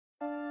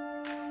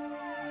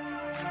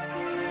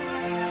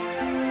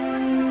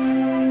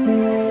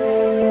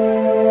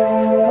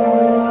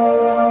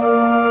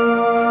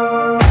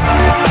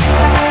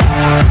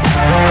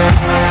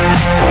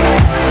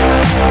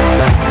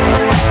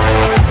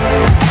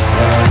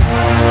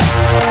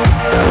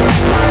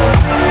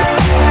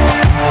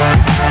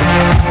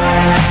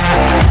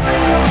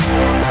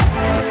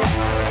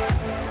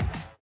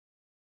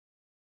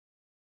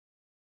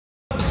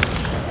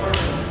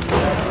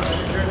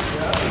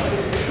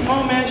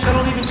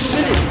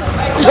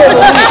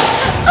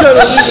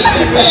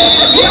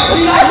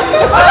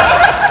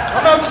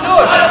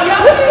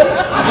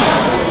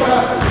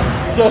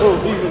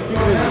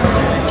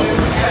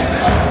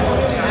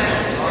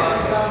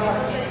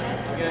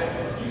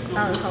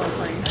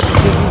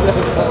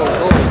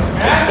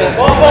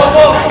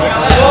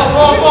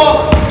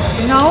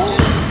No?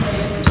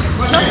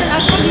 Nothing, I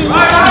told you.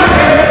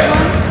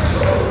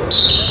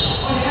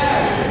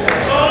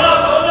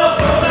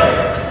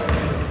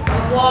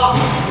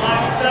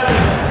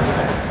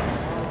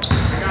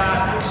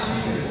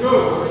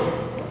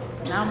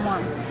 Now I'm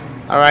one.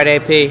 All right,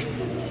 AP.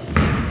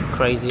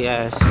 Crazy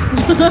ass.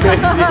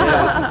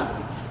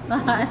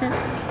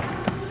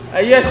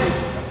 Hey, Yessie,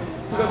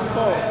 pick up the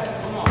phone.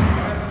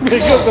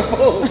 Pick up the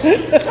phone.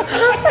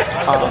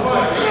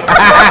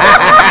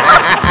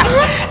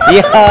 Yo.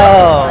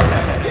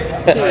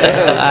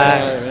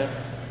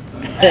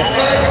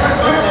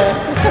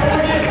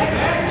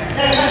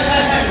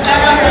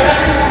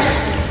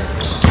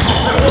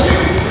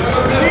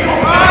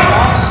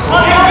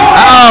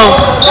 Oh!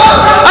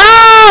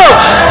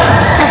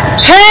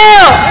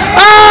 Hell!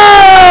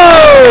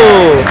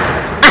 Oh!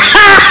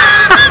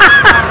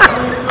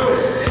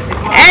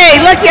 Hey,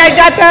 lucky I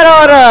got that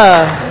on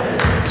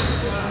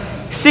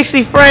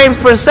 60 frames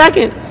per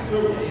second.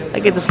 I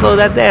get to slow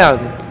that down.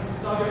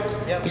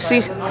 You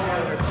see? Say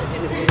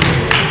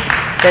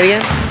it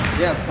again?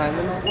 Yeah, time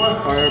limit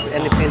or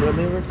any pain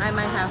reliever. I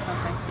might have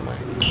something.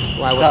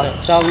 Why? What's that?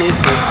 Sal needs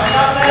it.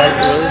 That's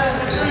good.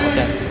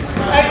 Okay.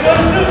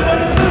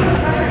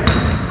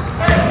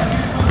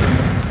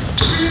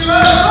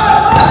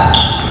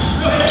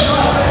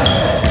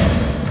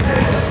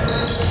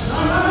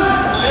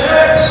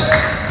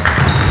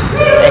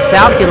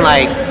 Sal can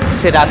like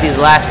sit out these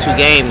last 2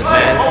 games,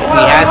 man, if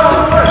he has to.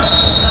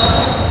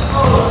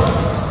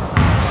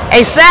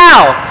 Hey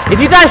Sal,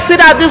 if you guys sit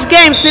out this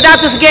game,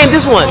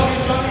 this one.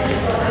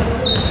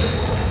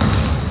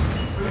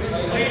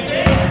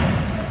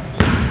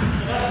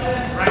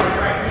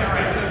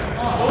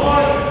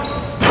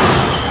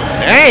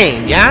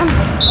 Dang, yeah.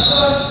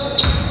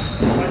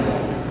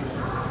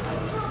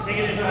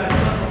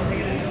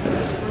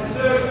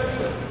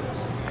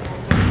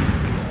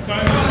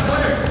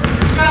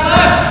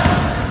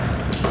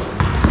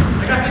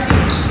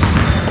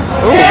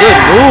 Oh,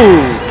 good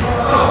move.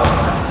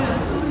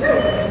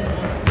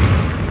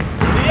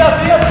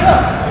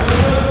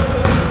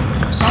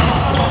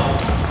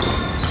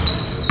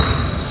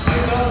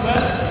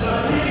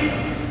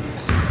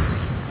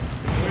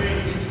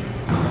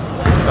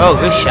 Oh,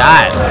 good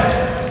shot.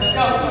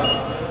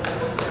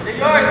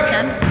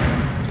 10?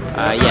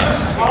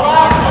 Yes.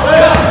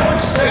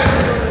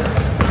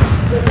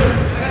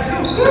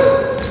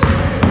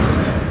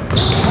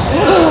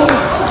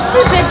 Who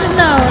picked his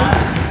nose?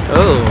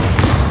 Oh.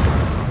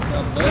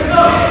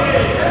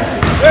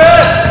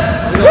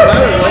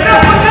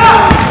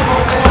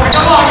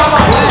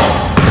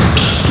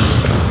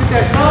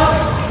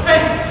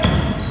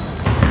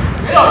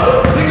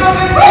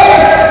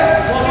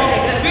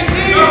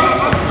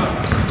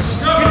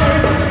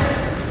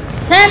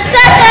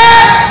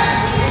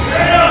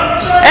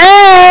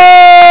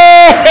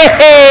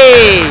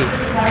 Hey!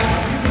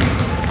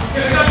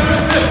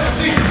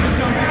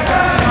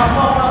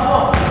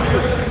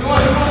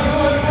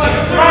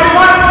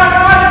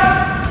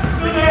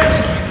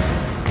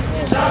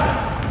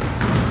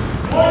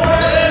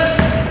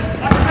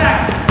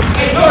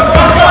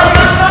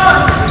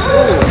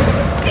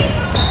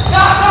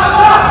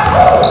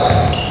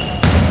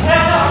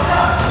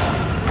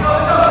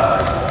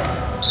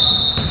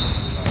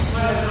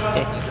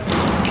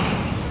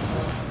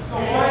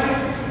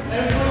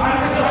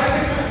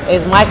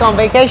 Is Mike on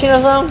vacation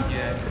or something? Yeah.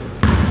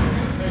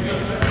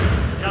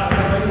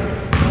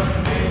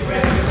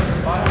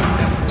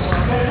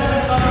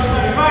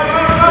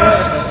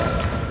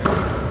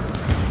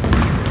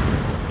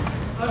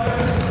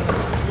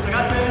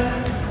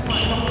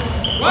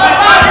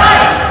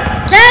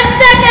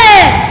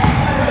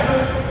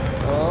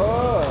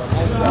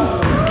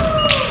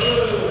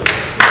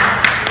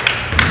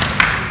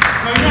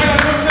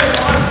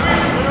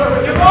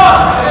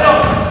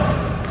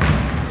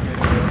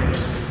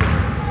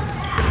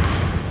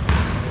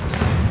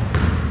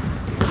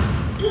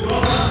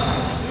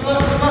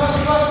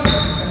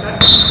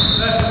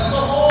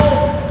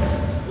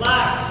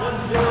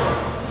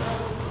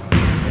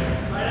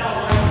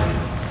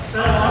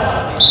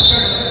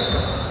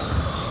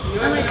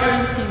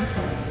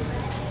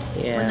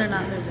 When they're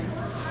not losing.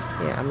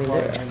 Yeah, I mean,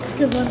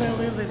 because when they're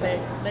losing,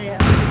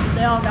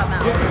 they all got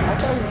mad. I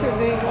thought you said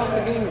they ain't lost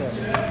the game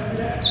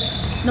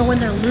yet. No, when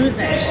they're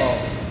losing.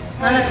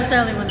 Not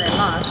necessarily when they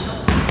lost.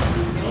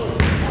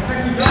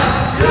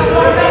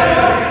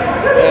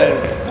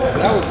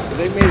 Yeah,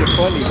 they made it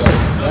funny though.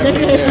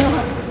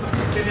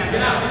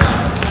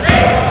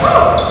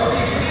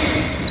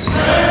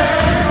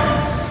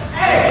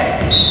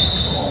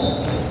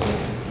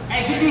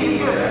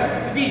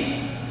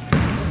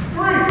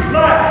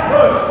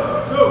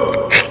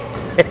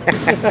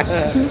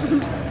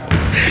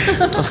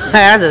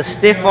 That's a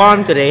stiff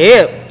arm to the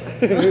hip.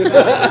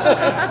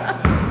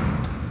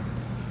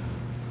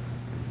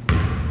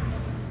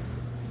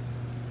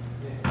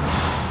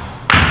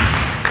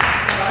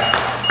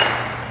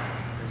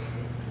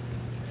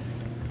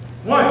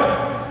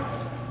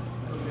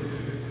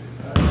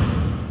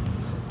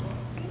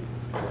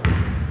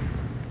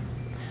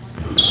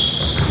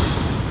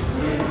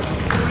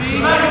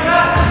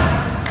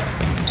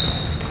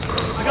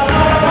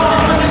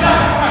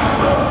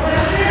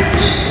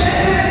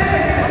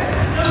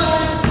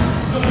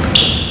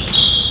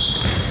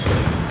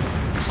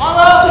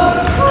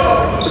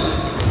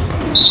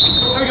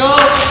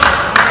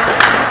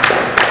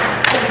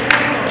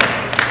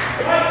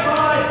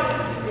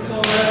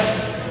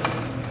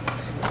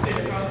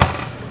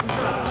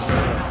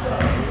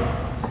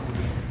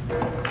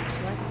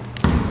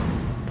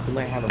 We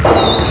might have a. We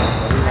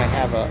might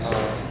have a.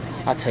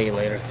 I'll tell you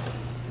later.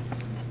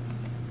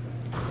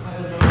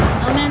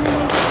 Oh man, tell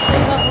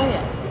you about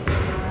Boya.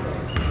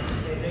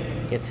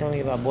 Yeah, tell me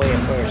about Boya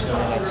first, and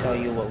then I'll tell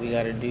you what we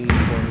gotta do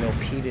for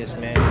Milpitas,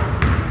 man.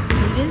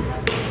 Peters?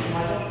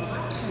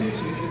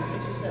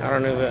 I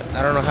don't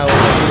know how we're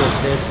gonna do it,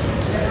 sis.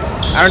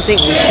 I don't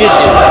think we should do it.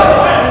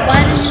 Well, why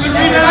is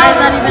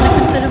that even a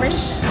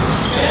consideration?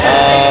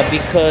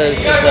 Because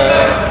it's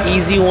a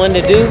easy one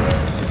to do.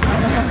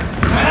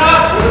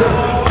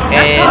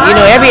 And you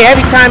know,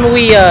 every time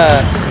we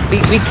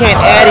can't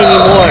add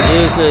anymore,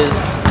 dude, because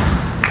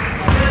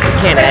we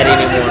can't add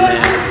anymore,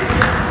 man.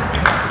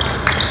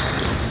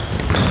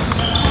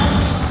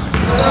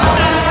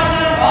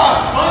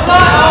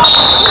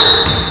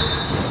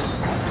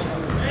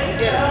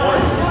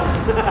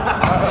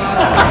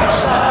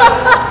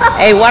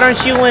 Hey, why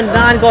don't you and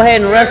Don go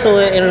ahead and wrestle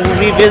it and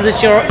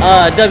revisit your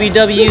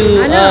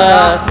WWF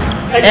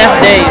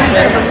days,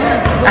 man?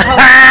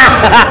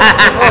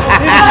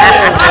 You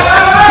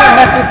can't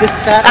mess with this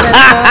fat man.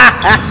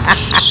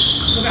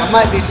 I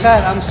might be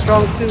fat. I'm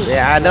strong too.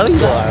 Yeah, I know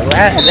you are.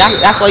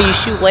 That's why you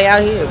shoot way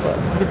out here, bro.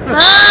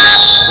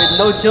 With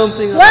no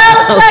jumping. 12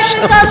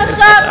 seconds on the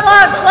shot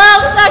clock.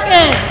 12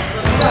 seconds.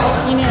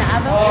 You need an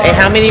apple? Hey,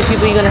 how many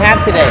people are you gonna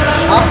have today?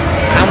 Huh?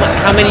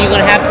 How many are you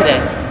gonna have today?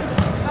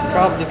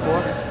 Probably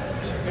 4.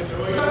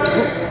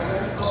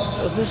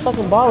 Whose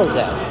fucking ball is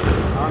that?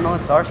 I don't know.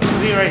 It's ours.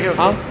 See right here.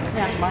 Huh?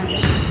 It's mine.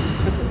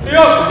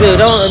 Dude,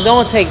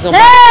 don't take some.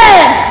 10!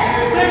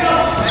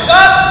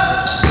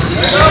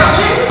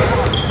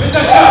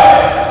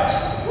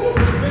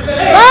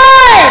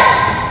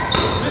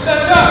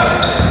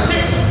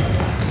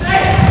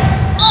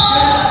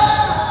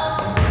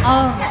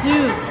 Oh,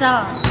 dude,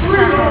 stop.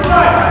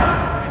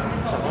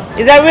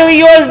 Is that really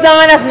yours,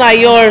 Don? That's not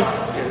yours.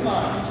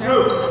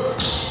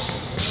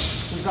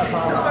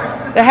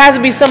 There has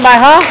to be somebody,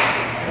 huh?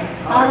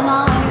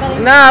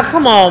 Anybody? Nah,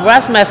 come on, bro.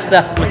 That's messed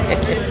up.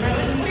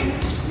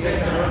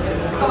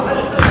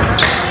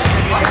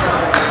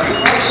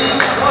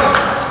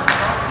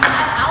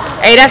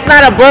 Hey, that's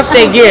not a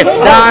birthday gift,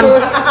 Don.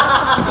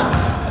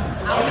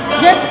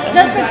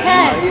 Just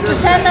pretend.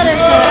 Pretend that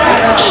it's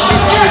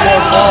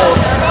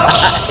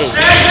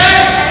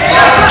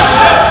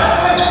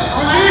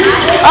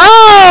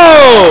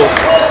Oh!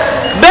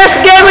 Best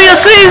game of your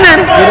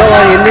season! You know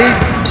what he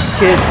needs?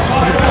 Kids.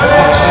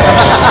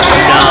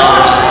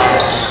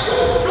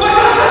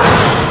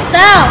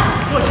 Sal!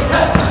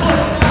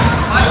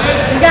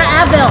 You got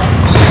Advil.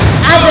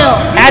 Advil.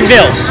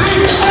 Advil.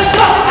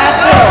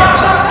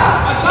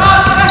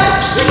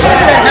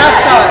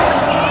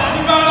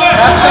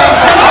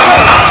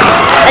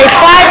 Hey,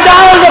 $5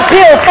 a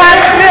pill, $5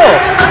 a pill.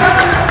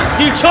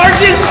 You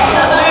charging?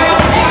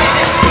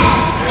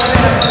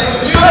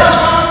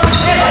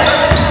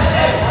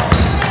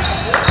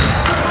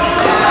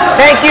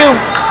 Thank you.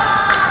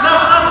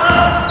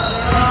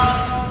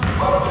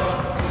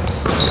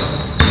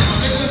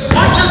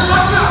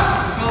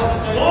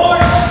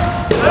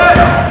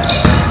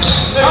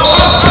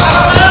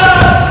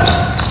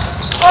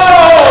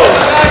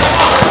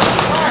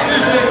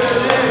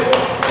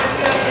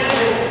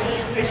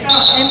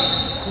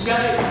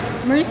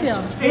 Mauricio,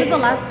 who was the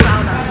last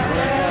foul down here?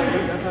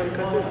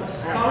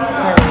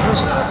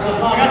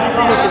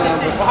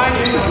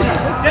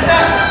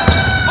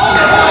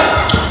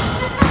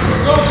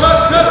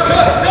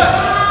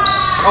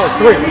 Oh,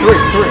 three. 3,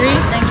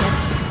 thank you.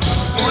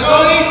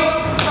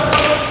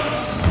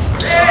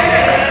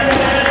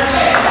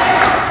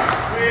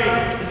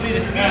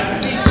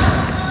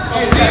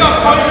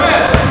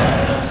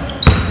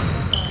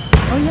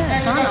 Oh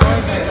yeah, John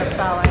always ends up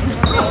fouling.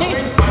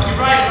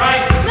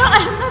 No,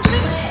 I'm not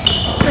saying.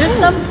 There's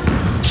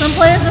some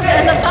players just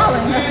end up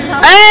fouling. That's just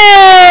how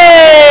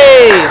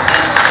Hey!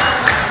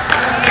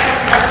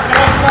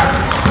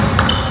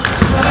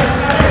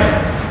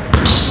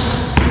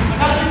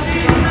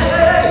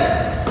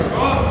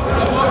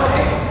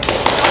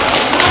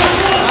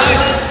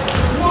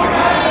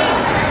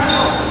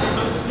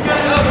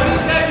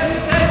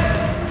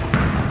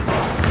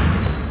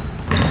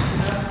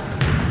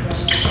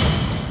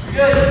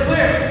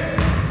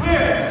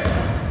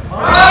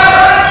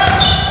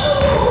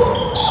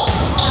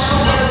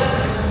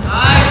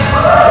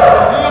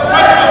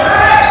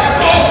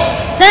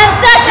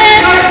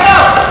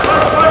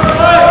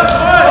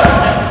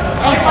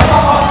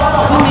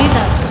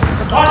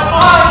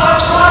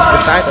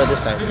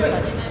 This side.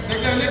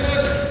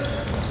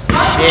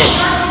 Shit.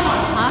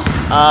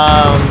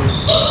 Huh?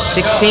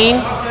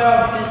 16?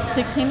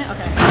 16?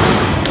 Okay.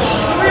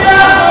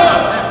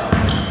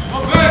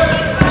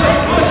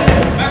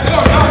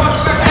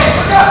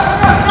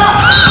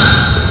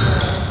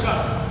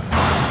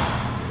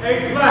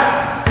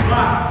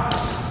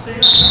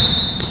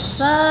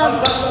 Sub.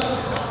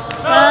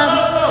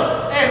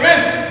 Hey,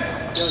 Vince.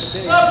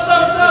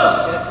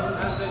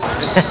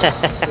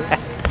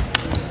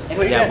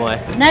 Good job, boy.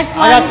 Next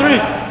one. I got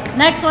 3.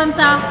 Next one,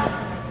 Sal.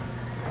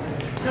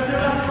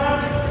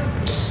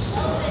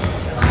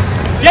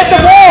 Get the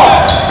ball!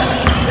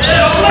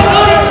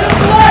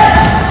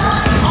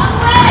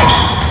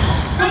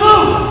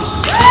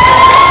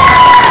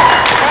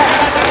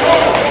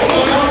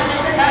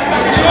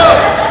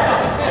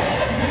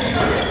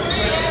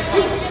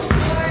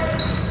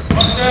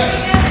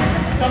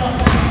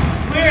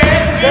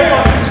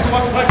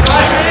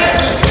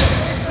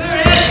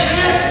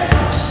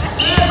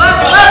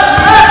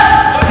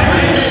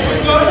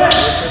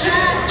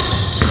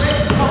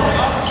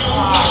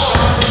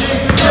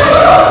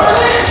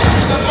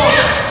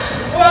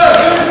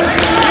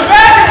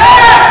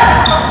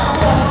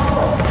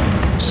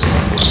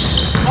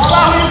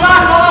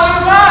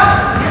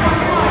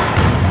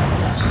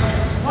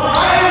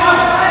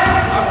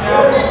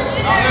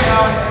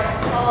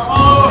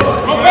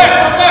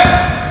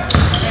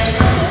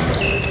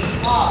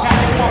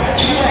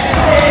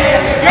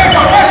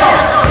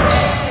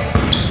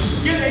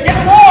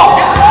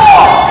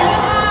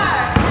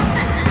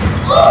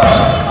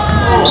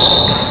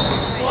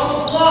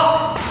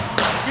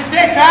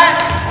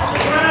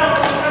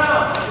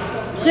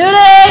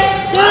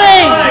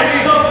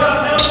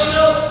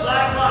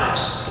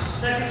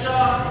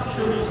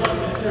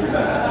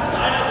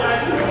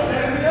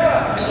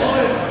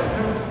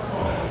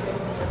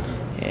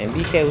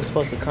 TK was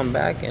supposed to come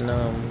back and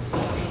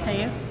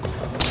Hey, you?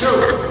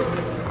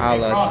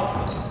 I'll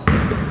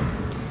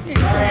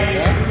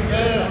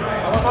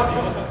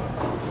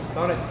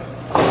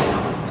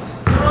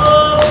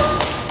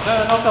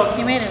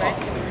You made it, right?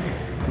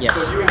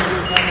 yes.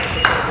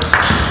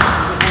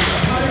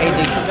 Hey,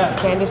 did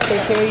Candace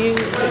take care of you?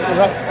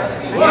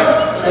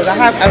 Because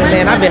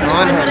I've been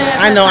on her.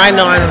 I know, I'm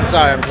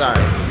sorry. Come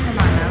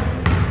on now.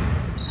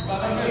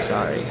 I'm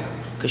sorry.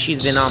 Because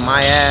she's been on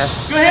my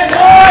ass.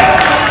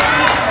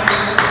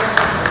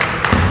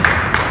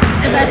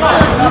 Because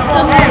you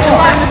still need to go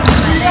on with me.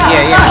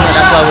 Yeah,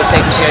 that's why we're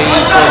taking care of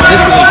you for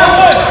this week.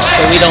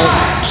 So we don't.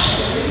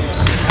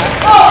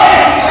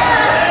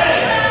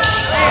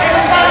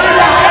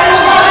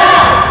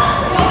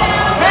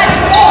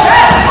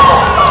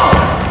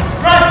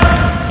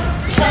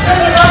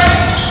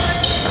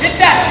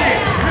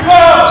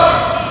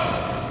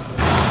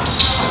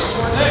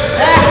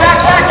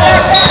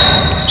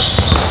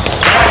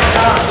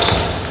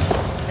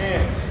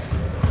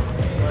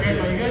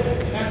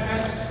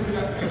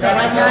 Is that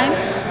white 9?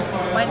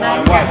 White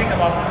 9?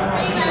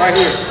 Right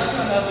here.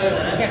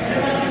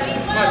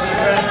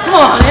 Come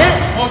on, man.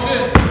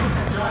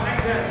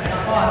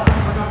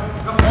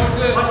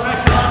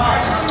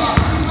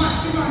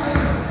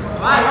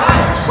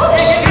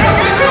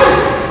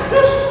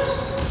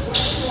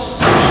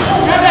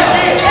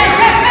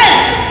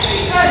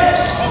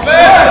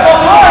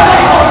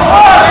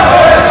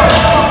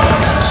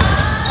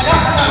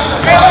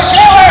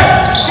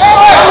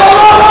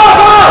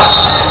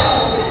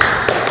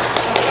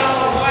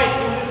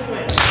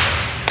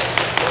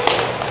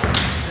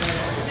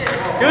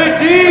 Good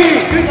D,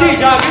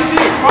 John, good D.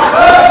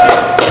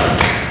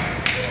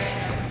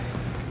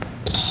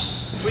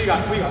 What you got?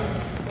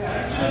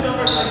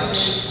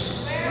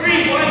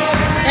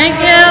 Thank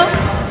you.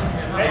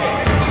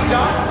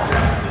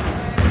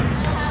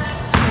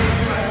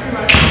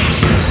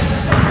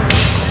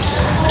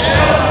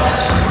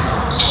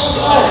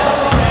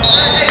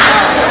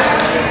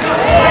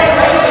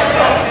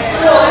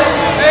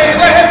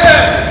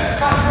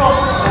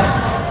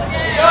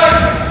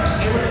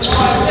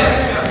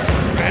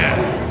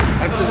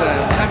 After the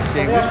last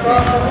game, this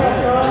game is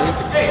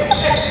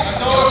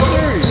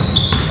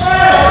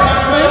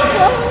It's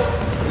close.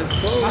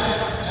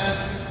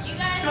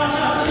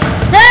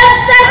 10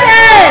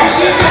 seconds!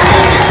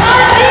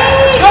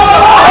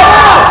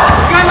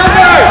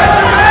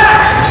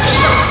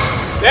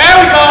 There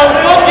we go.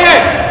 Look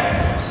it.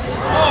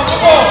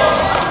 Come on.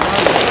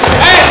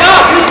 Hey, no,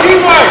 good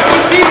teamwork.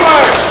 Let's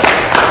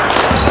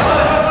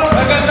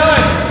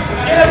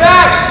get it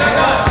back.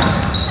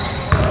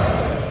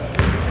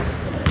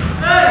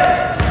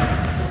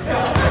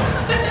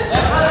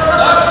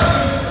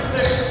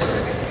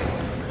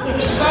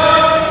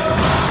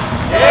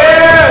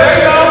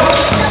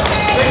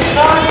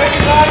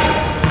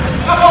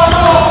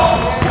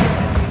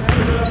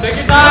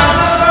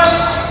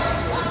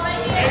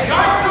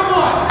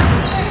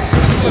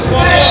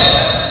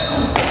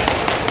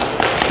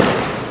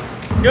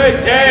 Good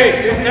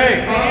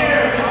take.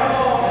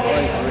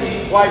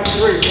 White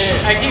 3, man.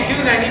 Hey, keep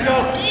doing that, Nico.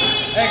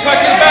 Hey, quick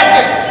to the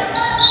basket.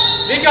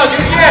 Nico, do it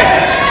again.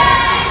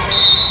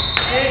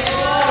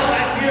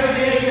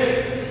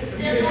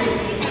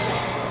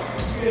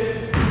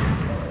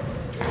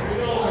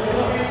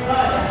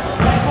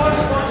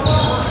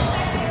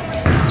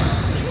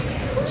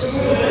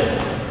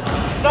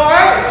 It's all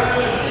right.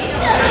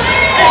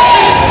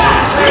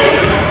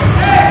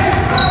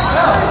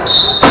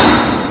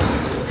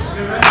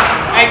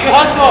 Hey, good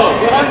hustle.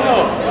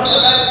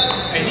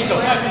 Hey, Nico.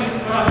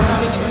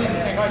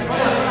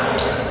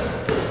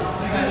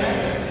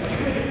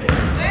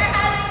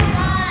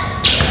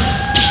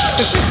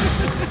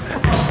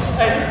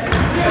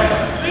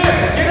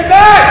 Get it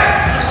back!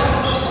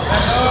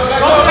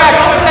 Go back!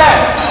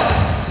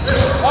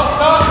 Up.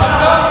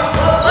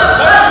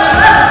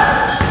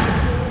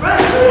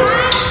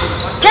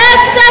 10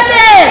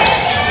 seconds!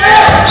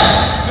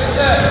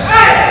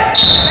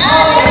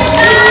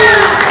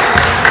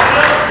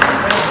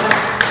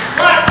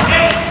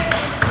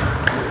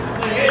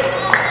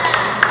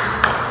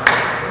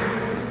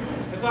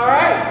 It's all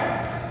right.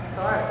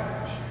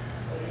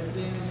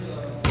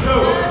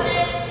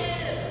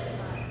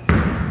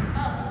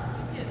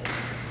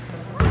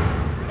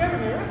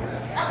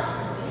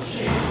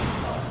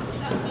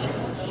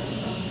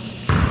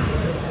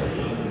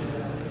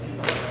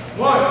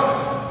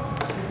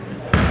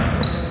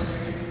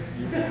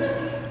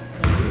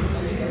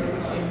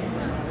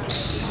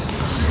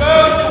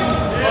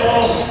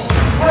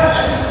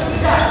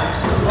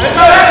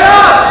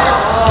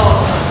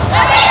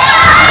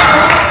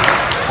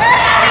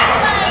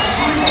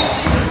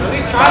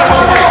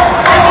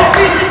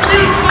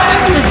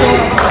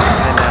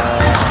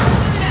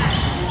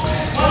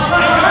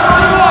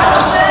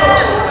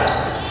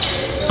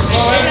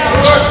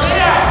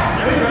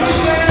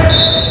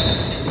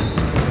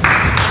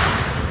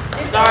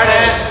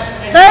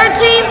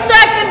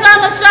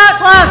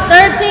 clock,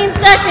 13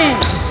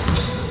 seconds.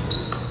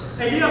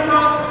 Hey, get up,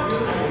 bro.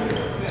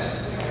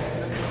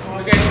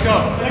 Okay.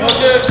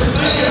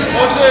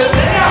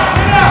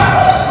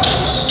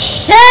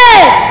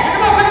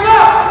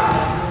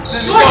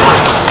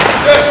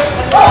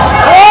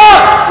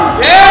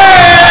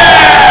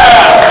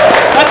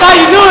 That's how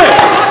you do it!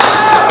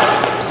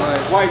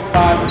 White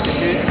 5 with the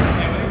hit.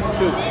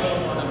 2.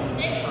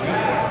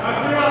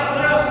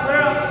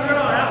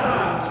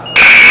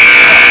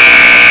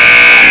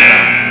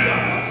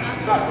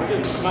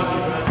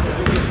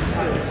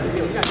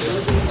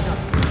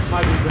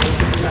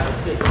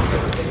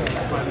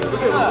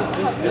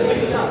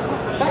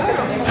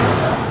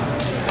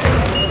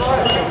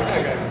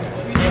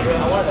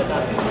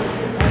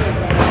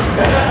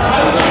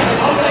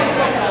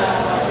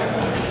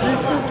 They're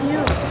so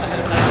cute.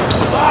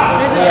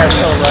 We are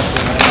so lucky.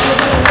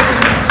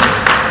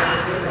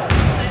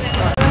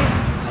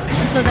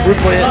 So Who's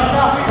playing?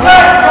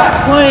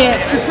 boy,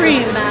 it's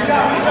Supreme, man.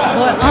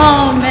 Boy,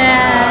 oh,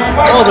 man.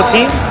 Oh, the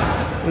team?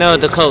 No,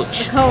 the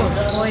coach. The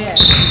coach, boy, yeah.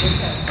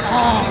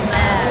 Oh,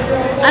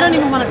 man. I don't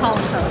even want to call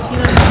him coach. He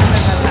doesn't even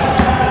deserve that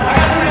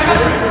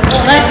title.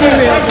 Let's be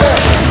real.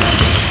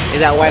 Is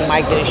that why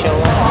Mike didn't show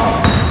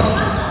up?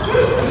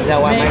 Is that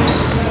why Mike?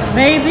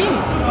 Maybe.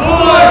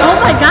 Oh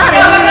my God, I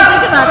didn't even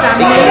think about that.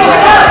 Maybe.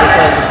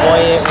 Because the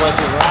boy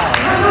wasn't right.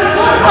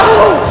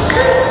 Oh,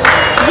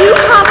 you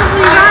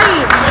probably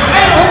right.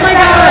 Oh my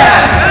God.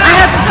 I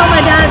have to tell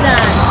my dad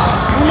that.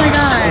 Oh my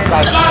God.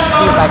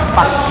 He's like,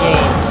 fuck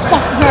game.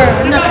 Fuck her.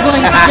 I'm not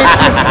going to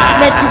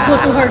let you go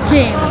to her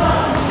game.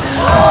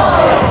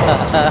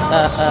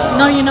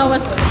 No, you know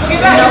what's, you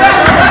better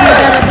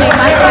pay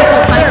Michael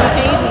because Michael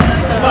paid me.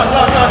 So.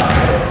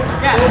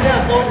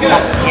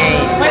 Fuck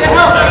Jane.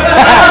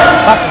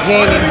 Fuck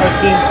Jane and her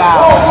team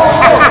foul.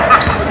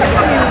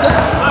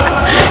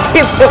 He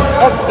put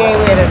fuck Jane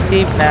with her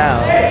team foul.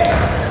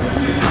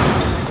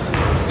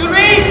 Good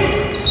read!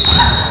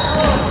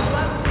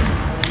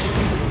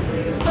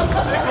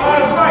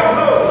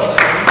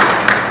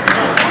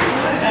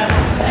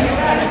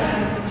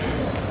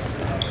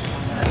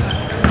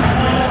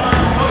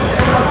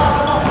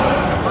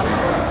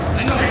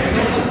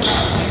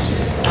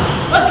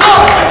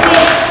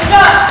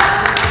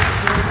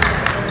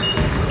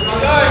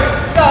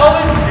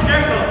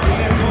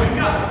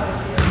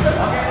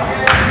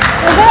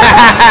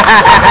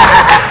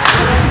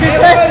 Good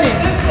question.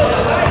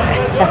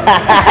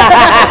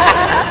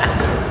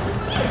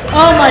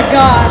 Oh my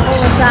God, what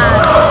was that?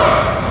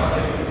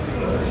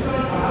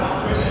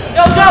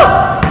 Go!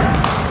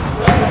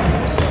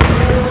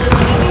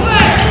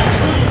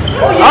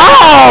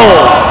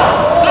 Oh!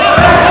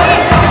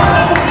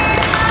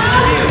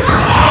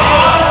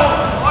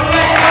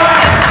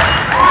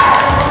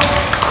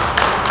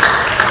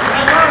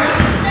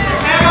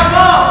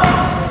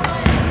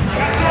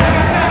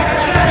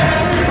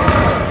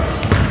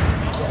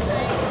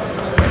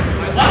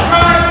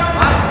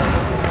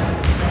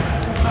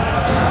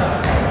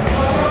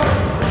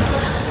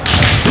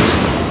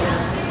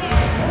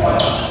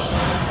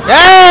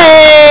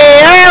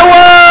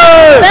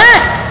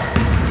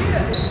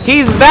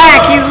 He's back.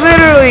 He's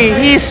literally.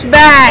 He's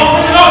back.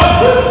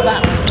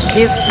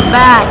 He's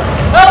back.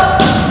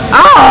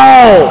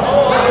 Oh!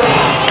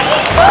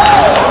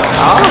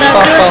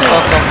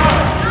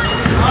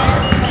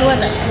 Who was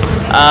it?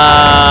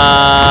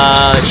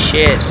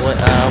 Shit.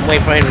 I'm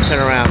waiting for him to turn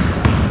around.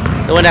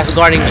 The one that's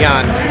guarding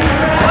John. I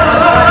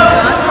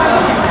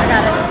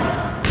got it.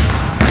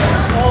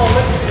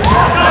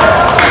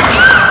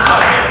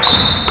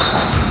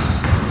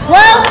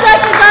 12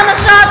 seconds on the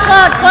shot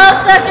clock.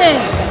 12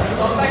 seconds.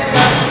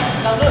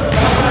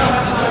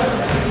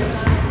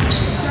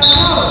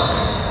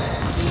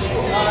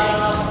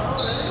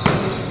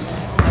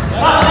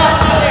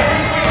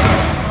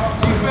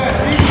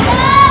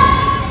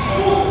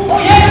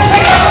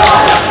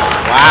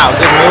 Wow,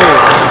 good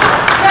move.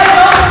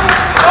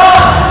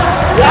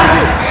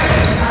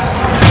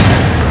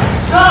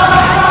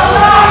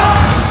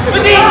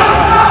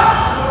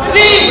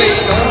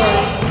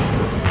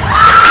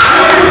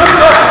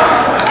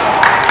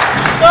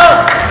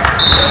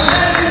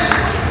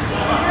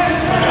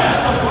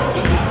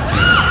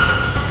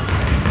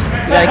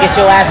 You gotta get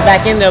your ass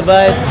back in there,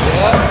 bud.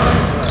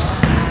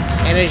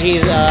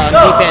 Energy's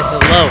defense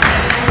is low.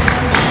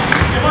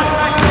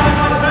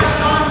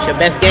 It's your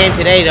best game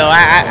today, though.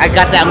 I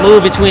got that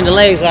move between the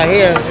legs right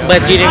here,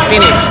 but you didn't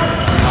finish.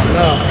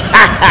 No.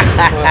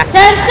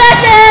 10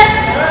 seconds!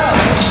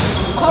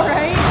 All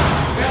right.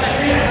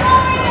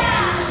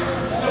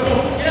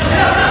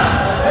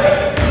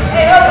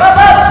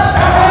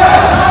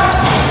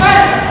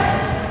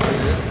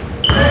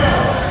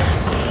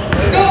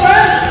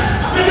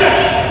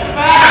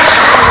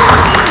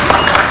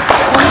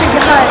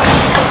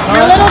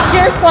 Your little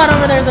cheer squad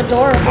over there is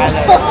adorable.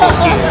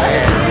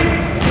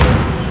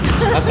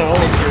 That's our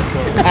only cheer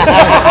squad.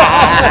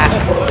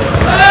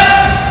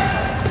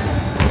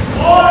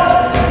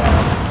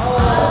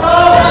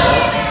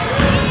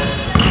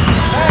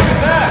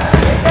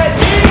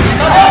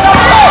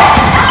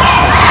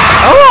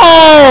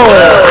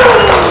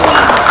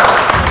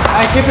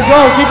 Alright, keep it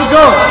going, keep it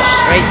going.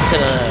 Straight to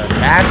the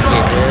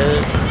basket,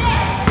 dude.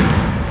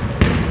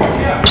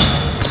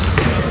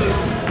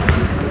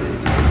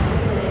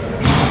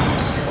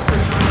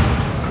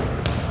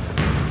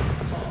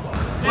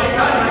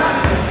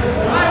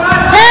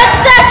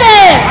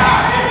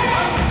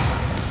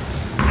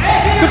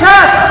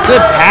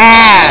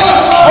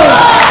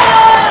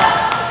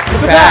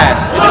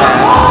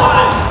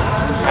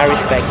 I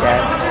respect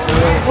that.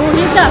 Oh,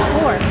 he's got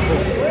 4.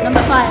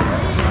 Number 5.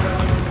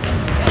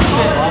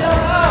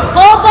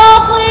 Hold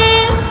ball,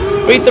 please.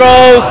 Free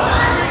throws.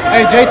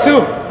 Hey,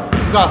 J2.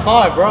 You got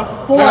 5, bro.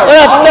 4. What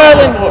up,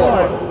 Sterling?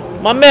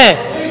 My man.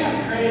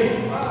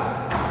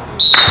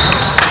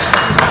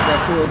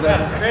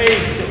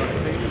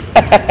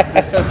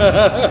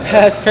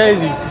 That's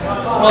crazy.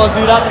 Smallest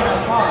dude out there.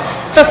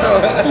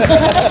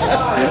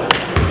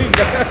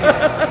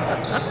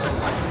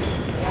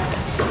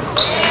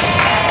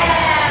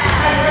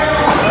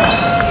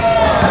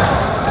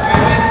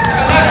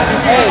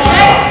 Hey,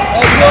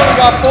 you only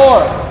got 4.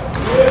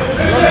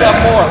 You only got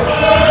 4.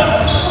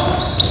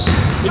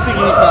 You think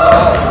you need to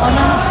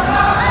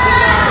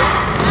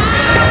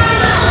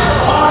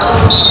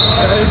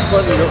That is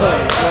funny, though.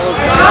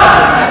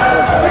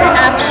 What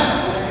happens?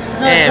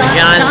 No, Damn,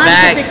 John's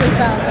back. Typically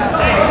fouls out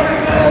too.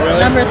 Oh,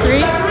 really? Number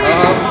 3?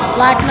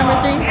 Black number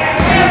 3?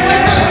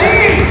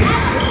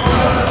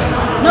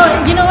 No,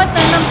 you know what?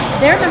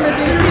 They're number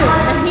 3 too.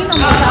 And he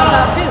normally fouls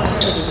out too.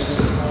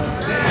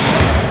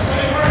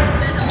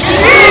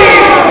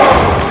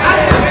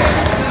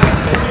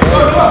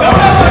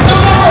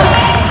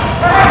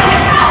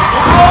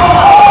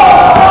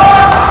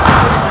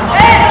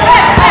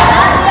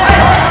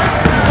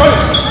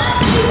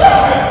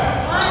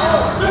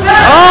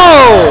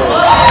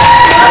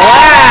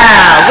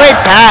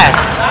 Pass.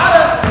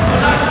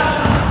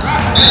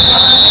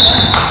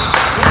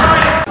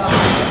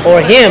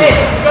 Or him.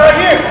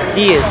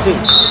 He is too.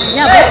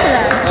 Yeah, both of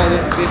them.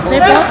 They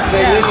both?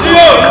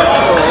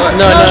 Yeah.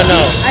 No.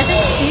 I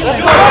think she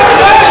lives.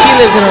 She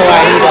lives in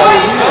Hawaii though.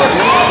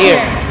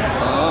 Here.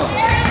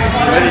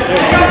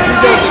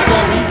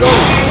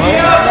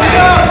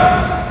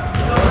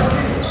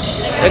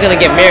 They're gonna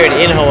get married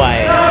in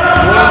Hawaii.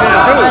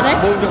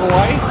 Move to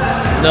Hawaii?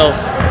 No.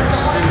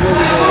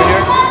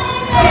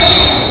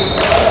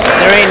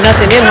 There ain't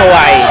nothing in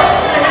Hawaii.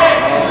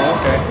 Oh,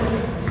 okay.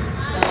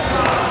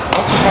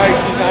 I'm surprised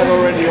she's not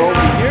already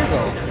over here,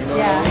 though. You know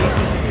what I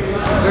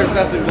mean? There's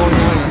nothing going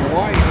on in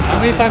Hawaii. How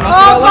many times Hold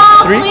ball,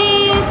 left? 3?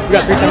 please. You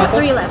got 3 times left?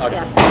 3 left, Okay.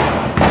 yeah.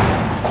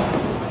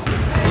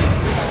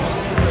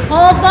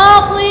 Hold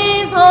ball,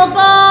 please. Hold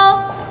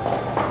ball.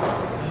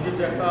 Did you get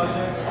that foul,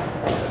 Jay?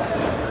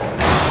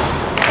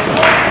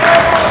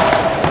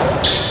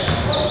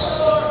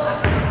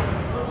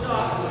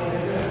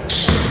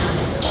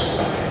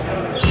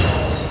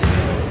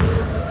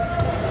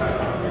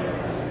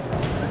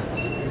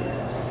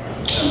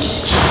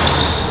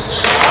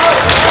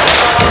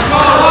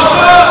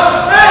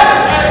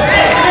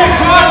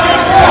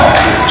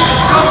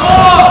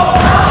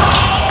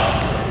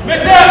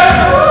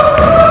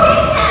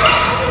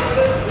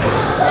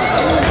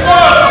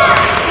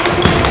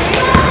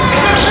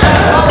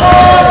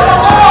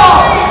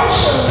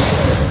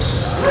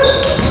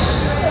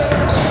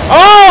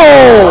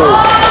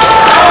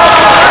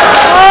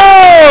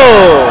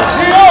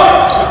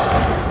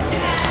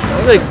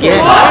 Good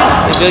game.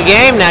 It's a good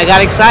game now. I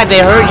got excited. They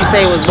heard you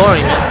say it was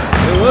boring. It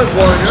was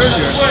boring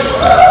earlier.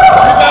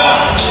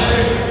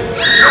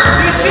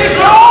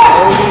 How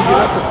are we going to get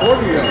up to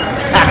 40 though?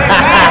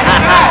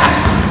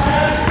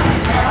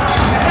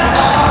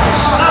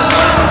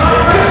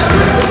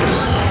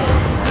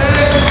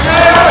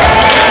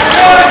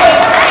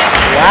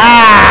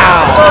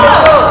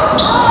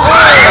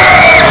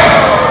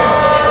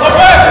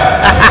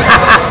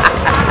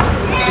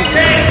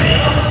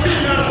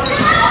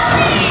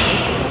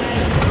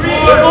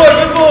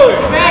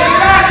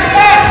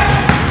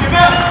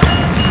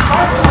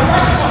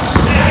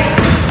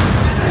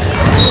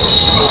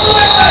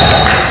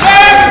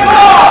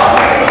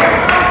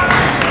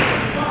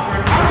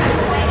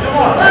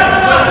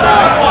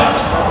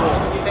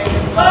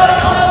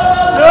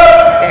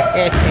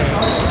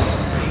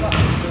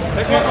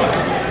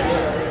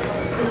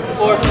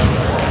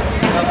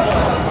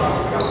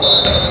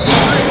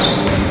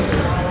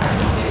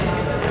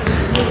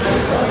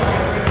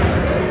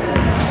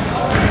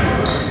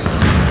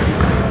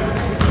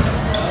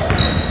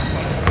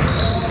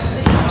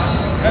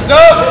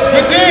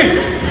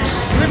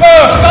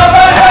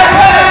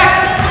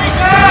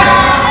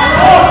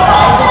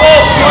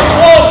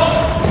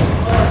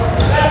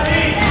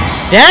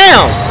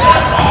 Damn!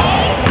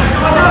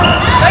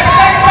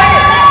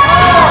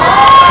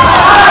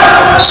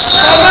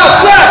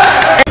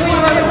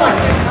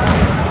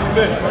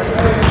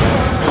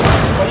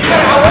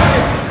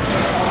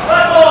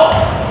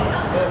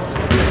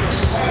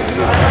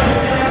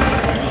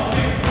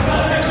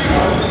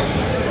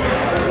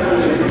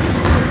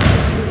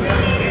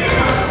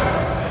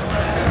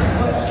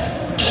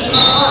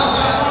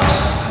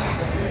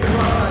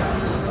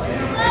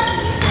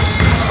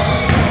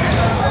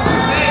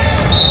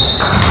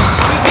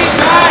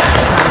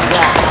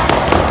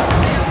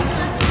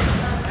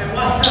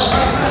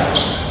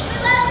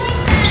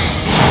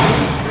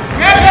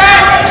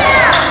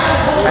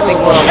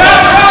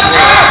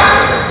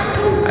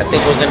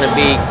 Gonna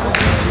be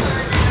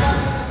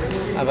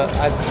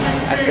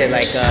I said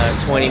like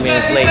 20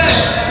 minutes late.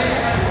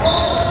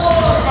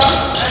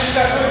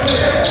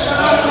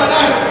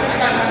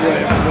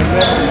 When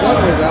Messi won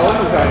was that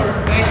overtime.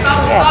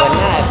 Yeah, but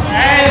not.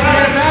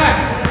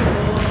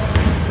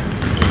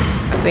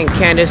 I think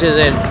Candace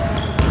isn't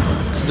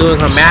doing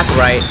her math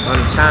right on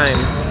time.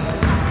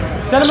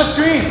 Send him a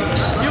screen.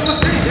 Give him a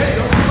screen. There you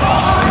go.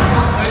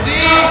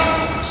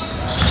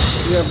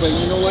 Yeah, but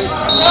you know what? You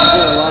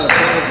did a lot of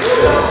fun.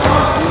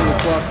 When the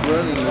clock's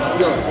running, you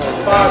still slow.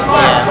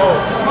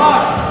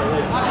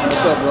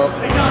 What's up, bro?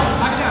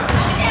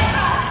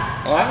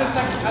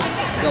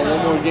 Got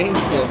one more game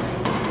still.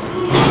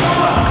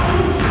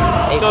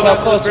 Hey, tell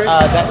Coach that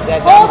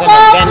I'm gonna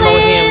Venmo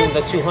him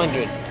the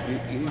 200.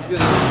 He's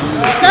gonna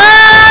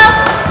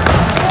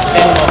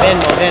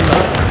Venmo.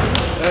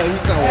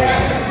 he's not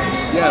worried.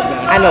 Yeah,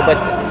 man. I know, but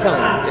tell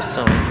him, just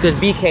tell him. Because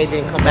BK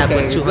didn't come back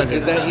with 200.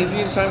 Is that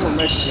Indian time or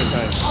Mexican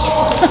time?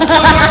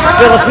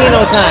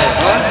 Filipino time.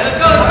 Huh?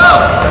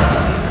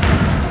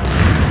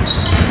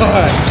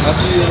 Alright, I'll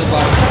see you in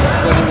about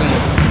 20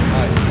 minutes.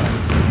 Alright.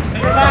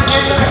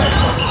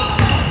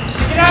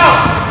 Get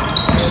out.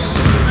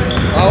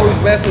 I always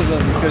mess with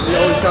him because he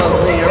always tells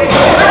me every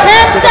time.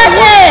 10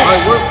 seconds! I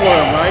work for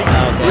him, right?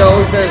 Okay. He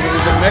always says,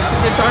 is it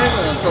Mexican time?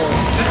 And so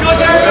Let's go,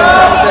 Jerry!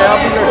 I say, I'll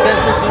be there 10,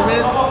 15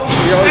 minutes.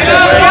 He always says,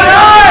 Mexican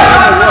time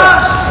or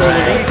what? So when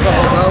he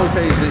calls, I always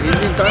say, is it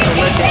Indian time or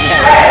Mexican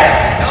time?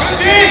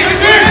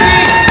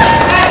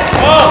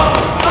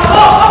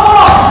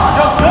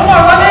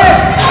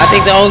 I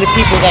think the only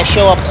people that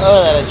show up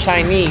early are the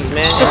Chinese,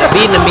 man, and the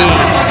Vietnamese.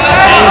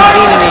 Chinese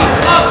Vietnamese,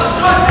 man.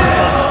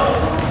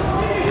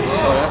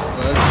 Oh,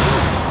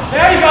 that's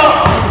There you go.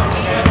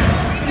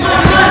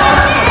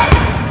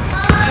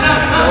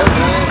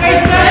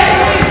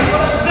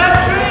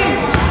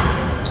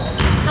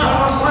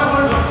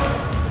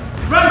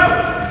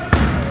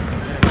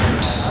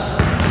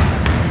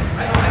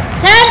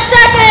 10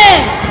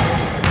 seconds!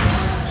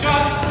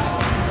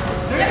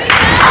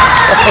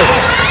 Oh,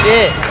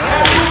 shit.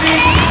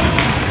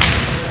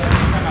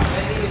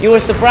 You were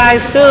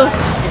surprised too?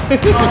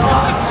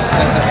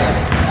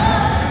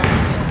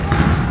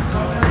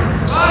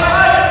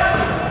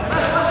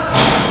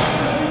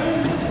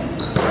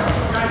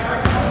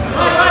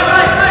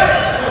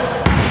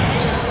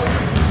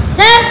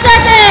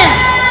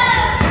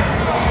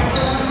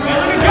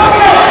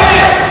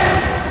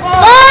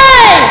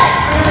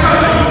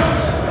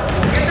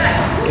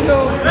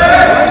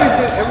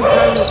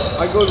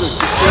 I go to the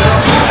casino,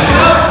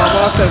 my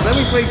mom says, let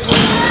me play 20.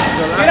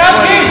 The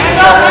last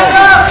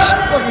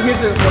 20. Fucking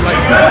hits it for like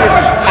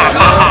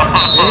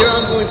 250. And here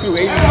I'm going through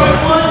 80 bucks,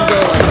 and she's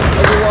all like,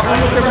 I go, well, how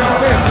much have you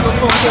spent? She's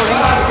like, oh, 40.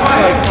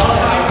 Like,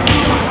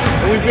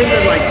 and we've been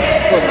there like,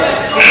 from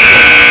like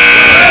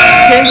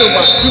 10 to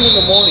about 2 in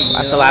the morning.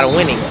 That's a lot of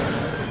winning.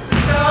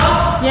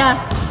 Yeah.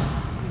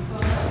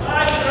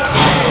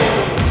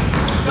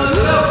 But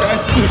look at this guy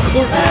from the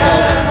court.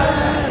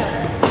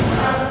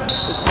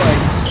 It's like,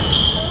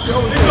 she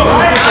always says, let me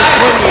put this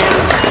 20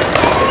 in.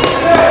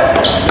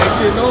 Next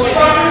year, no, it's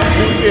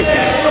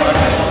 250.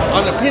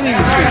 On the penny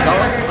machine,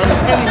 dog. On the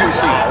penny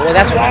machine. Well,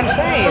 that's what I'm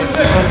saying. It's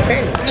on the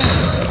penny.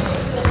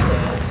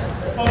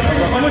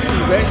 How much did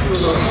you bet? She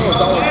was $1.20.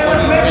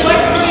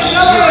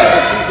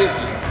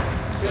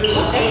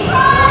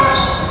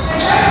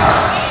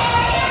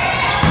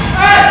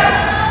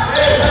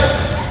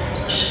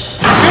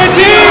 Good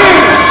team!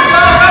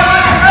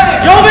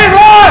 Jovi,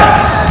 run!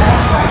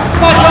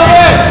 Come on,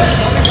 Jovi!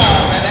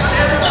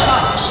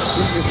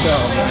 You can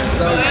sell, man.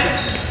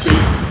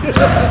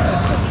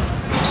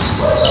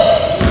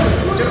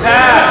 Good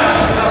pass.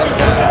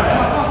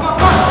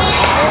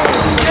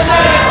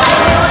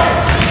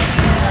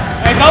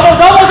 Hey, double!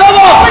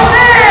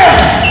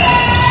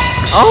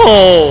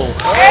 Oh!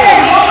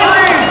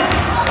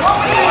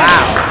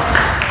 Wow.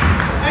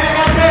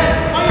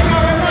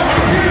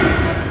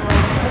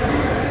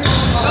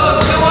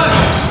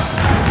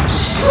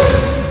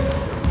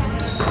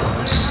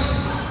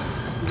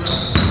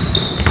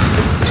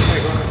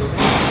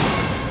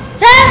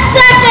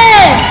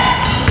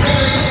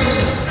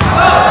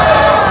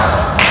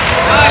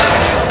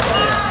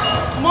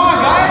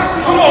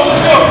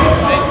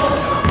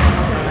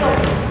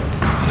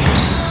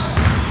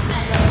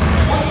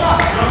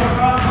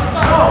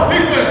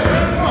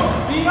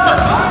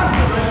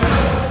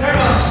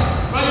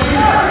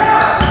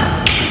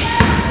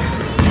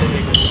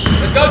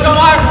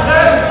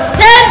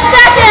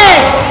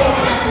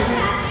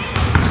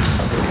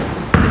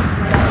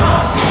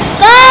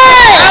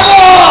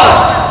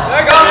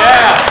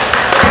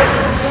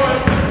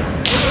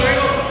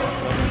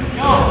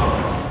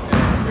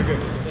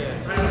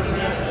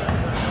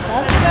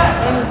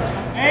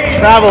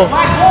 Travel.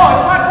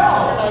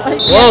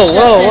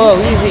 Whoa,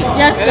 easy.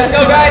 Yes, Let's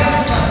Justin. go, guys.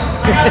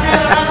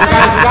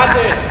 Guys, we got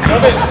this.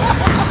 Love it.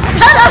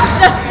 Shut up,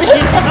 Justin.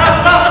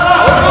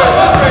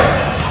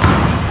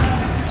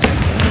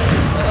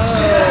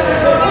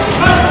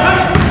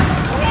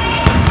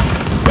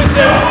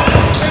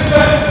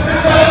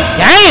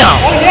 Damn!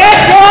 Oh, yeah,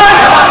 John!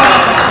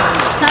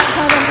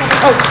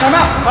 Oh, time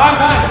out. Time.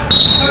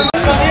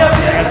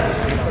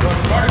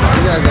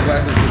 You gotta go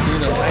back to the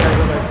casino.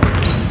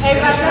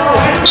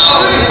 Who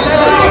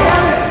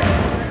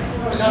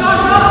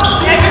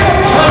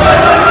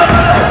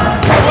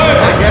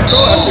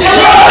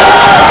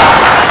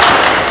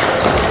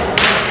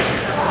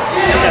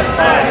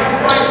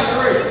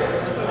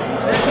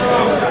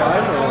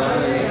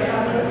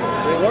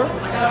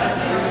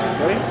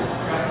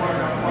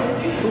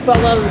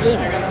fell out of the game?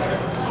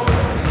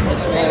 The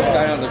smallest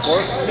guy on the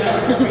court.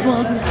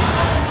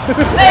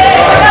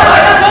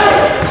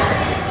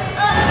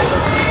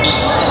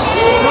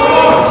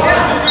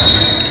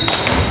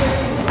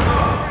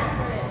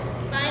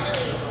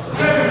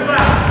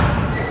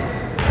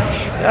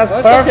 That's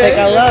perfect. Okay.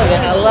 I love it.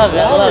 I love it. I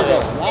love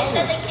it.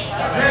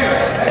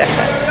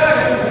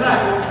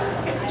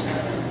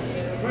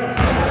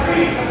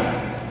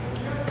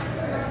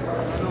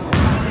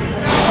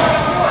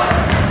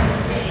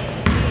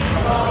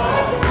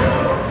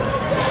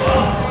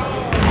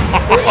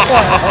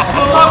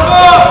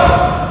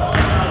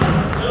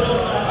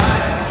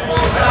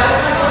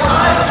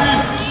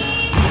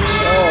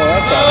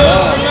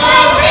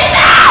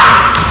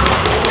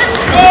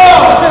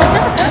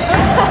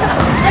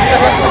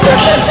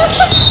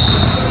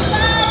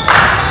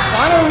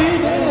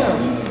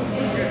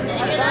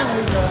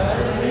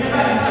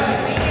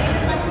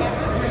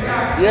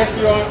 Yes,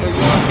 you're on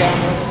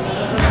camera.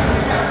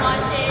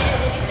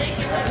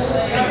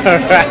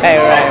 Right.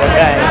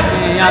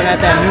 And y'all got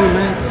that new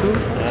lens too?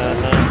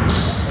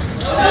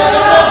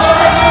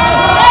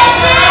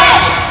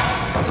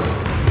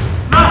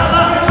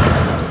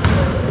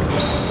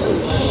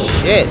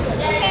 Shit. 10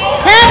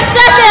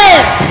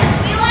 seconds!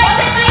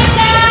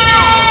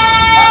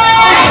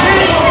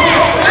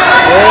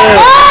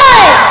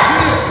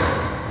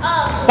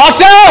 Box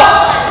out!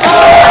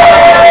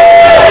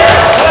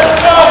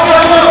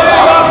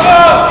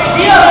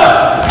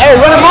 Hey,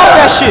 run him off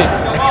that shit!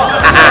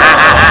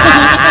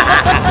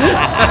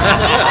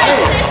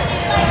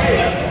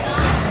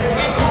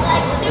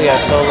 We are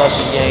so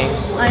lucky, gang.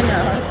 I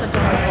know, it's such a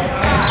hard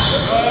ball.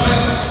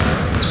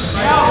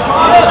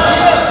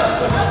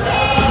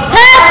 10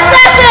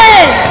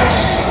 seconds!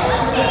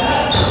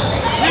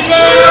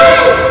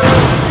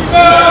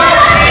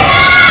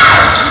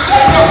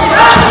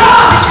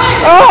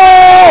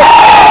 Oh!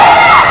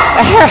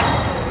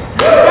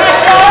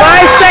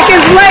 5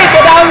 seconds late,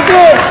 but that was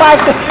good.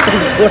 5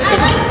 seconds late.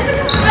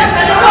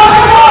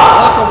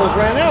 Clock almost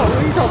ran out. What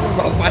are you talking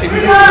about? 5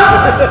 minutes?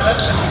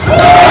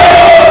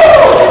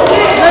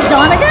 Is that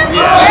John again?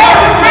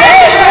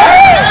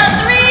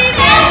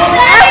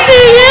 After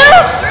you?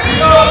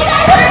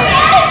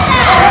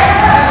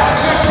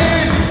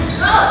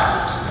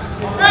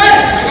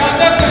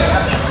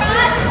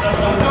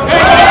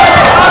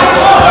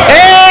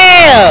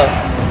 Damn!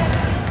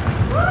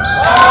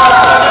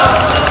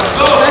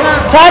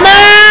 Time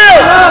out!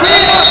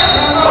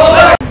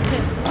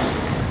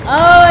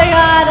 Oh my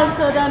god, I'm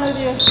so done with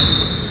you.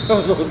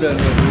 I'm so done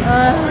with you.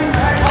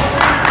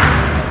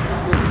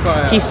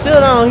 He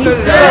still don't use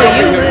it.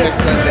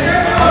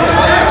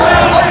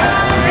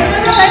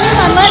 Because I need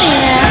my money,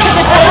 man.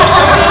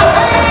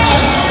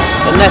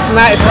 And that's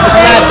not, it's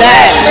not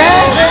that.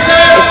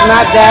 It's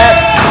not that.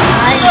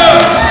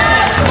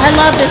 I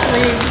love this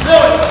league.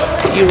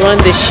 You run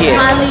this shit.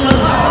 My league.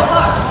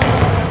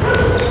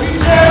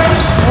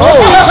 Oh,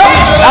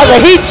 that was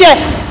a heat check.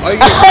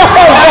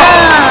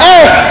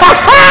 Hey.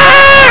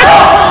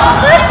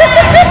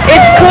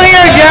 It's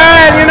clear,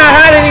 John. You're not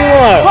hot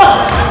anymore.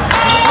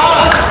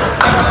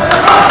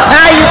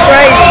 Now you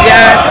crazy,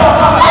 John.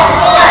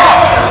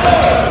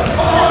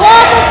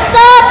 Clock will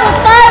stop with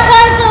 5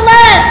 points or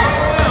less.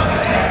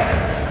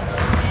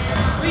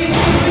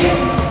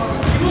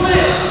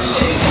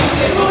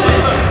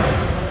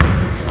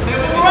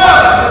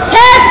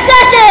 10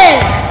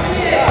 seconds.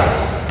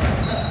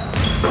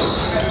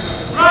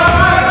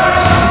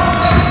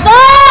 5.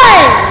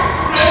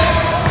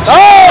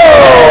 Oh!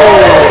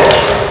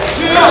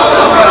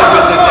 Somebody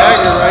with the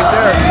dagger right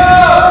there.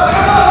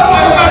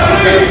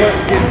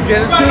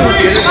 Get it too.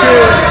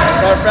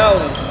 Start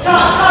fouling.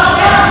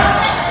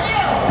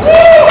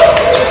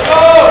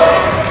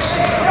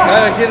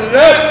 Gotta get it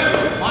up.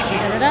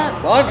 Get it up.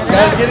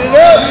 Gotta get it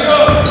up.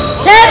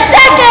 10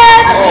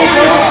 seconds.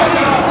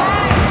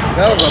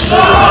 That was a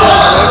perfect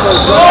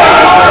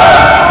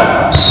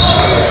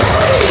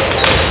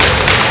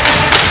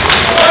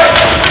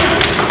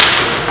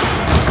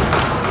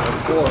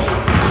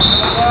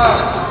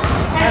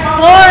That's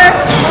 4.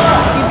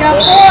 He's got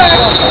 4.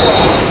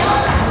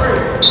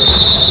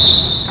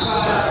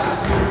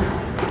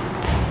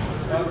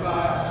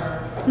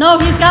 No,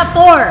 he's got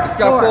 4. He's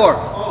got 4.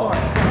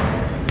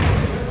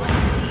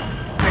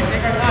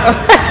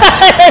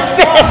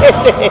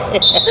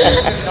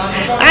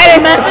 I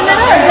didn't Messing it up,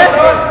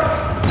 Justin.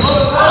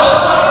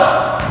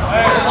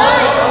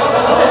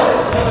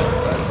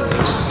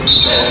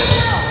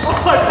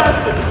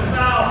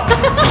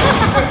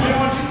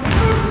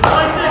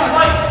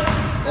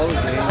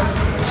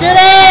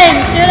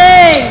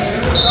 Shooting!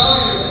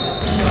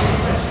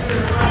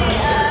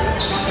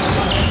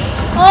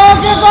 Hold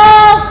your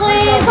balls,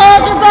 please.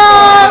 Hold your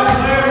balls.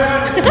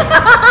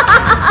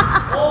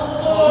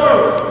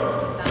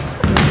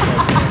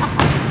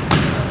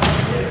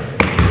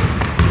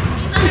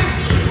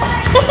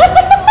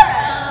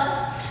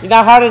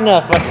 not hard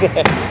enough right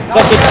there.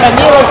 But your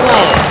Canila's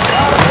line.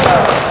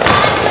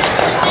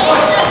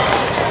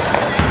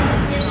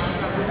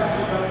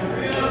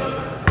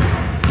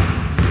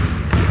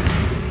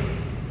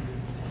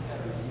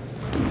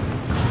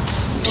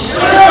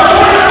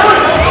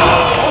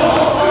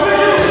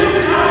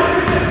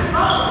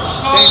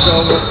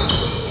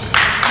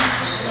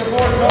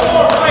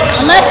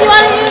 Unless you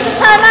want to use the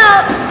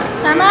timeout.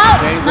 Timeout?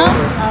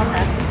 No?